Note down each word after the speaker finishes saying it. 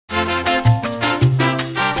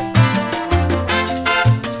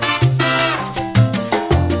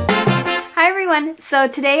everyone! So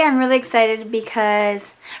today I'm really excited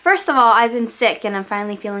because first of all, I've been sick and I'm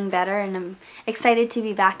finally feeling better and I'm excited to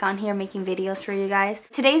be back on here making videos for you guys.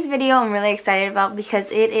 Today's video I'm really excited about because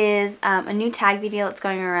it is a new tag video that's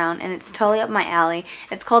going around and it's totally up my alley.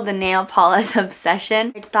 It's called the Nail Polish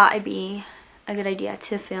Obsession. I thought it'd be a good idea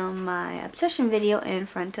to film my obsession video in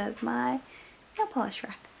front of my nail polish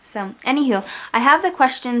rack. So anywho, I have the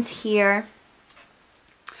questions here.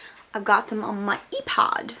 I've got them on my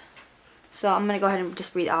iPod. So I'm going to go ahead and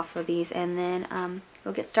just read off of these and then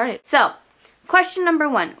we'll get started. So, question number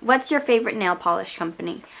 1. What's your favorite nail polish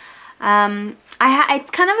company? It's kind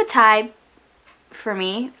of a tie for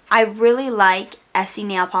me. I really like Essie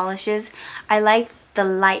nail polishes. I like the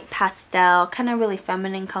light pastel, kind of really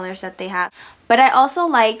feminine colors that they have. But I also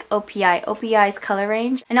like OPI's color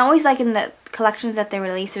range. And I always like in the collections that they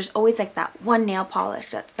release, there's always like that one nail polish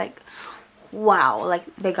that's like, wow, like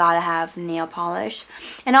they gotta have nail polish.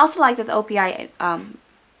 And I also like that the OPI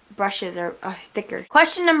brushes are thicker.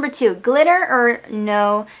 Question number 2, glitter or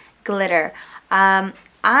no glitter? I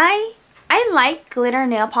like glitter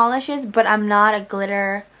nail polishes, but I'm not a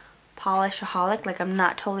glitter polishaholic. Like, I'm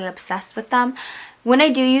not totally obsessed with them. When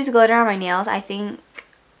I do use glitter on my nails,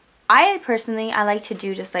 I personally like to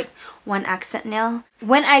do just like one accent nail.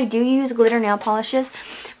 When I do use glitter nail polishes,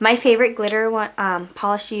 my favorite glitter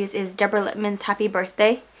polish to use is Deborah Lippmann's Happy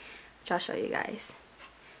Birthday, which I'll show you guys.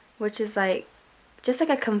 Which is like just like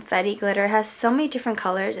a confetti glitter. It has so many different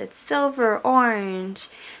colors. It's silver, orange,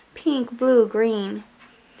 pink, blue, green.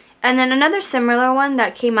 And then another similar one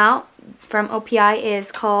that came out from OPI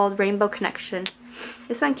is called Rainbow Connection.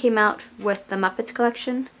 This one came out with the Muppets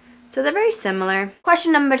collection. So they're very similar.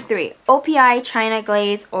 Question number 3, OPI, China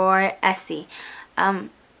Glaze, or Essie?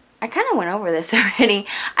 I kind of went over this already.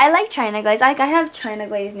 I like China Glaze. I have China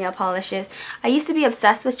Glaze nail polishes. I used to be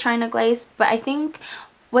obsessed with China Glaze, but I think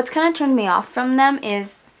what's kind of turned me off from them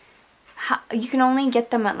is how you can only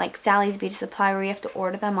get them at like Sally's Beauty Supply, where you have to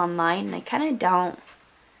order them online, and I kind of don't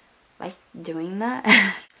like doing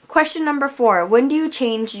that. Question number 4, when do you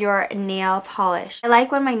change your nail polish? I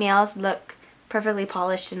like when my nails look perfectly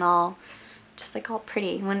polished and all just like all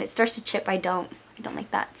pretty. When it starts to chip, I don't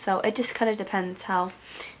like that. So it just kind of depends how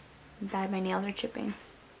bad my nails are chipping.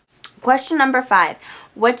 Question number 5,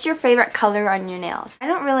 what's your favorite color on your nails? I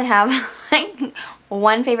don't really have like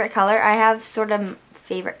one favorite color. I have sort of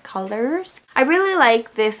favorite colors. I really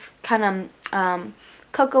like this kind of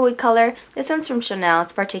cocoa-y color. This one's from Chanel.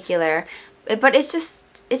 It's particular, but it's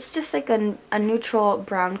just like a neutral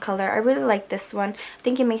brown color. I really like this one. I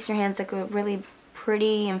think it makes your hands look really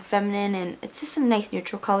pretty and feminine, and it's just a nice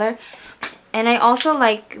neutral color. And I also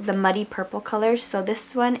like the muddy purple colors. So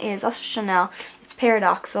this one is also Chanel. It's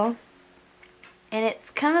Paradoxal. And it's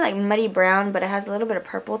kind of like muddy brown, but it has a little bit of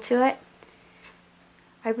purple to it.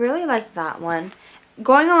 I really like that one.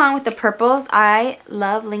 Going along with the purples, I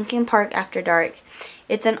love Linkin Park After Dark.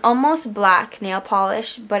 It's an almost black nail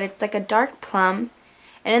polish, but it's like a dark plum.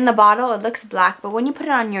 And in the bottle, it looks black, but when you put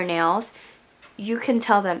it on your nails, you can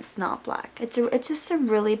tell that it's not black. It's just a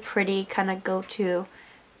really pretty kind of go-to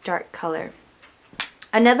dark color.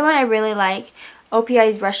 Another one I really like,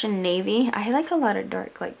 OPI's Russian Navy. I like a lot of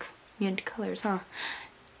dark, like, nude colors, huh?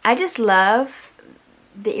 I just love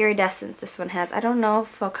the iridescence this one has. I don't know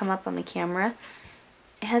if it'll come up on the camera.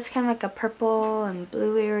 It has kind of like a purple and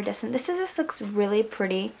blue iridescent. This just looks really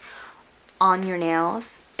pretty on your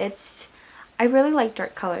nails. I really like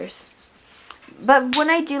dark colors. But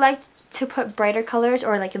when I do like to put brighter colors,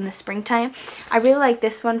 or like in the springtime, I really like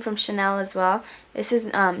this one from Chanel as well. This is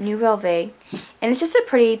Nouvelle Vague. And it's just a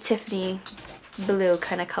pretty Tiffany blue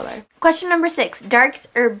kind of color. Question number 6, darks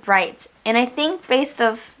or brights? And I think based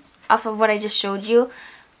off of what I just showed you,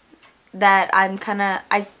 that I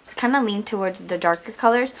kind of lean towards the darker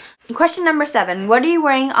colors. Question number 7, what are you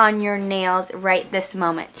wearing on your nails right this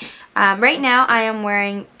moment? Right now I am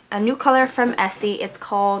wearing a new color from Essie. It's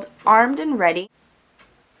called Armed and Ready.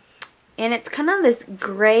 And it's kind of this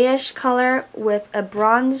grayish color with a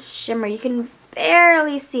bronze shimmer. You can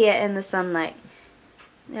barely see it in the sunlight.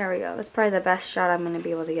 There we go. That's probably the best shot I'm going to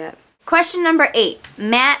be able to get. Question number 8,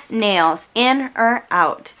 matte nails, in or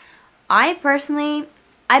out? I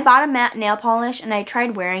bought a matte nail polish and I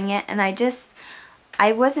tried wearing it, and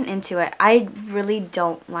I wasn't into it. I really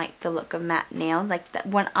don't like the look of matte nails. Like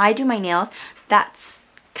when I do my nails, that's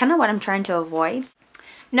kind of what I'm trying to avoid.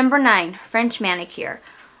 Number 9, French manicure.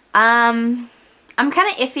 I'm kind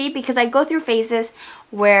of iffy because I go through phases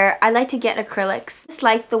where I like to get acrylics. I just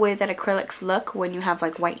like the way that acrylics look when you have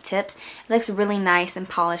like white tips. It looks really nice and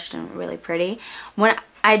polished and really pretty. When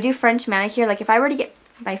I do French manicure, like if I were to get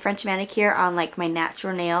my French manicure on like my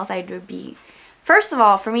natural nails, I would be First of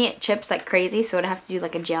all, for me it chips like crazy, so I'd have to do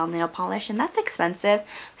like a gel nail polish, and that's expensive.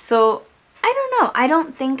 So I don't know. I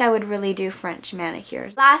don't think I would really do French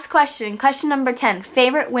manicures. Last question, question number 10.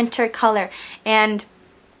 Favorite winter color. And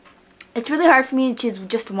it's really hard for me to choose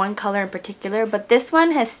just one color in particular, but this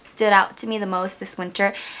one has stood out to me the most this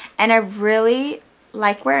winter, and I really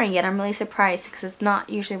like wearing it. I'm really surprised because it's not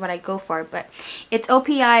usually what I go for, but it's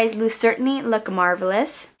OPI's Loose Certainty Look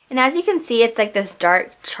Marvelous. And as you can see, it's like this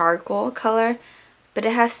dark charcoal color, but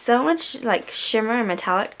it has so much like shimmer and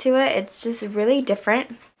metallic to it. It's just really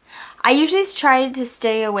different. I usually try to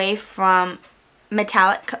stay away from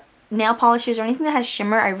metallic nail polishes or anything that has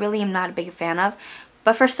shimmer. I really am not a big fan of.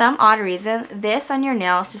 But for some odd reason, this on your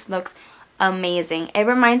nails just looks amazing. It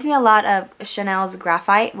reminds me a lot of Chanel's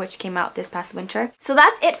Graphite, which came out this past winter. So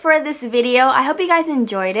that's it for this video. I hope you guys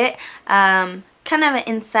enjoyed it. Kind of an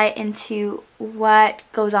insight into what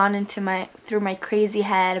goes on through my crazy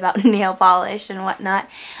head about nail polish and whatnot.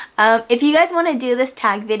 If you guys want to do this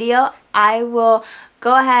tag video, I will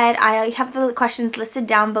go ahead. I have the questions listed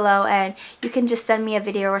down below, and you can just send me a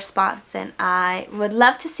video response, and I would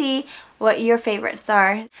love to see what your favorites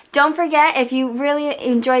are. Don't forget, if you really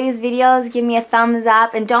enjoy these videos, give me a thumbs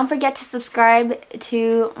up, and don't forget to subscribe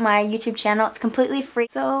to my YouTube channel. It's completely free.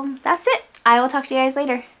 So that's it. I will talk to you guys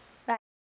later.